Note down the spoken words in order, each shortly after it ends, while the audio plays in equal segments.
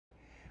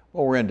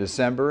Well, we're in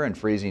December and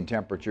freezing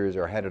temperatures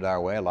are headed our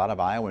way. A lot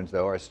of Iowans,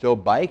 though, are still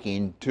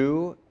biking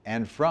to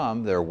and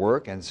from their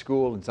work and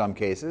school in some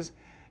cases.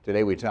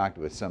 Today we talked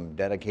with some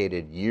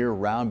dedicated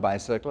year-round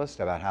bicyclists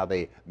about how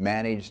they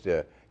manage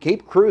to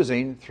keep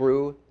cruising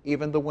through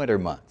even the winter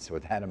months.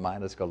 With that in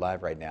mind, let's go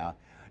live right now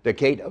to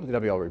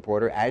KWL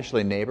reporter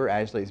Ashley Neighbor.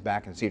 Ashley's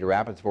back in Cedar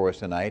Rapids for us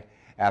tonight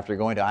after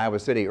going to Iowa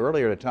City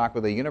earlier to talk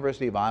with a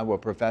University of Iowa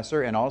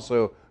professor and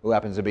also who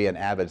happens to be an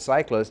avid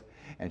cyclist.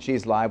 And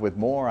she's live with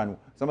more on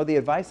some of the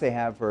advice they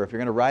have for if you're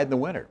going to ride in the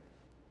winter.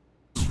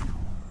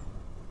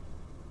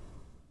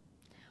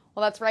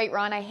 Well, that's right,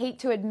 Ron. I hate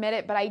to admit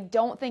it, but I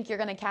don't think you're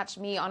going to catch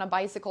me on a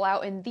bicycle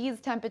out in these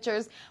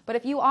temperatures. But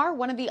if you are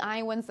one of the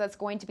Iowans that's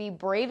going to be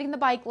braving the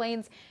bike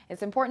lanes,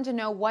 it's important to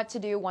know what to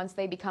do once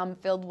they become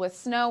filled with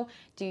snow.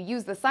 Do you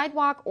use the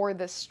sidewalk or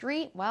the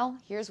street? Well,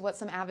 here's what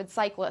some avid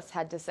cyclists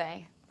had to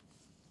say.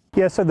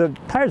 Yeah, so the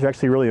tires are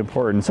actually really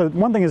important. So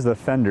one thing is the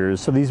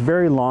fenders. So these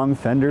very long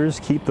fenders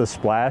keep the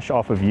splash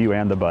off of you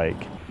and the bike.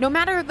 No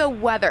matter the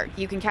weather,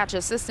 you can catch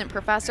Assistant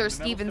Professor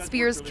Stephen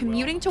Spears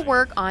commuting to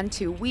work on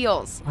two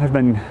wheels. I've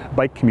been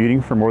bike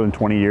commuting for more than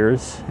 20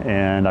 years,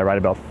 and I ride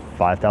about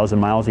 5,000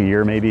 miles a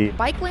year maybe.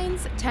 Bike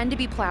lanes tend to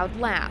be plowed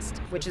last,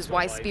 which is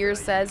why Spears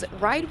says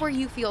ride where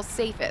you feel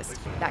safest.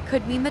 That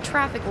could mean the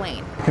traffic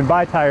lane. You can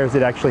buy tires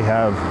that actually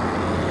have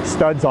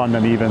studs on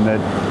them even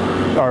that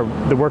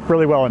work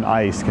really well in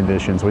ice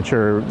conditions, which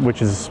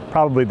is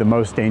probably the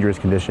most dangerous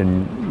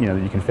condition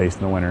that you can face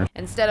in the winter.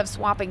 Instead of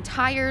swapping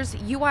tires,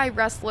 UI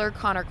wrestler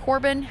Connor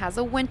Corbin has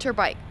a winter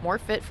bike, more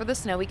fit for the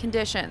snowy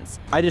conditions.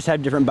 I just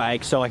have different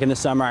bikes, so like in the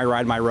summer I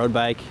ride my road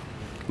bike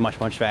much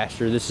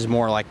faster. This is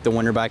more like the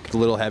winter bike, a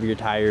little heavier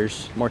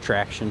tires, more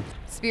traction.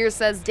 Spears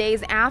says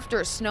days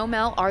after snow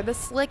melt are the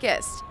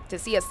slickest. To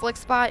see a slick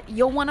spot,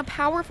 you'll want a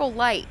powerful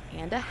light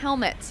and a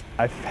helmet.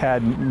 I've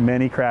had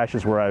many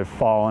crashes where I've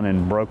fallen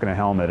and broken a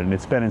helmet, and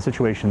it's been in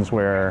situations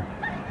where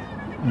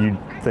you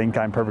think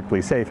I'm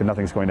perfectly safe and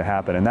nothing's going to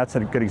happen, and that's a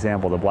good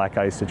example of the black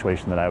ice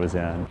situation that I was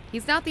in.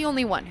 He's not the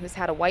only one who's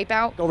had a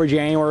wipeout. Over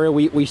January,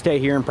 we stay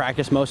here and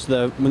practice most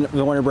of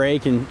the winter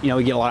break, and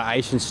we get a lot of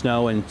ice and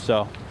snow, and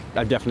so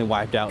I've definitely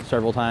wiped out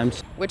several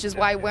times. Which is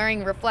why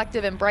wearing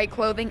reflective and bright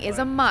clothing is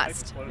a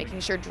must,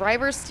 making sure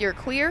drivers steer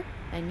clear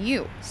and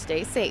you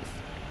stay safe.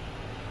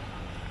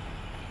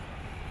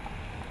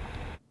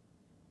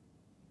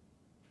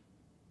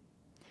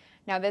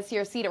 Now this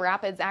year, Cedar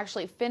Rapids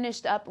actually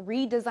finished up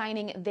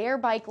redesigning their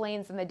bike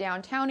lanes in the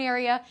downtown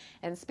area,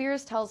 and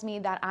Spears tells me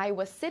that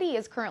Iowa City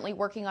is currently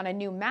working on a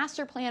new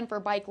master plan for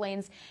bike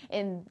lanes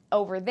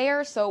over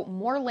there, so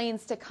more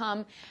lanes to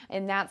come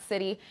in that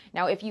city.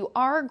 Now, if you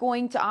are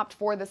going to opt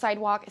for the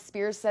sidewalk,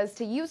 Spears says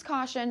to use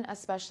caution,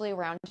 especially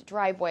around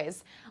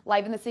driveways.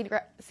 Live in the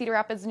Cedar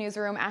Rapids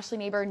newsroom, Ashley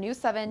Neighbor, News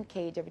 7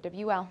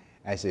 KWWL.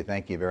 Ashley,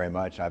 thank you very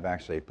much. I've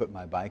actually put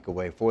my bike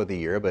away for the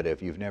year, but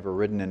if you've never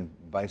ridden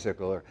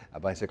a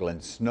bicycle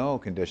in snow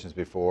conditions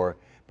before,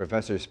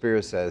 Professor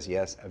Spears says,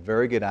 yes, a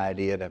very good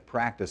idea to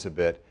practice a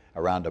bit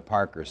around a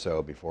park or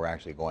so before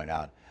actually going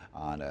out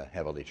on a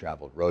heavily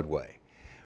traveled roadway.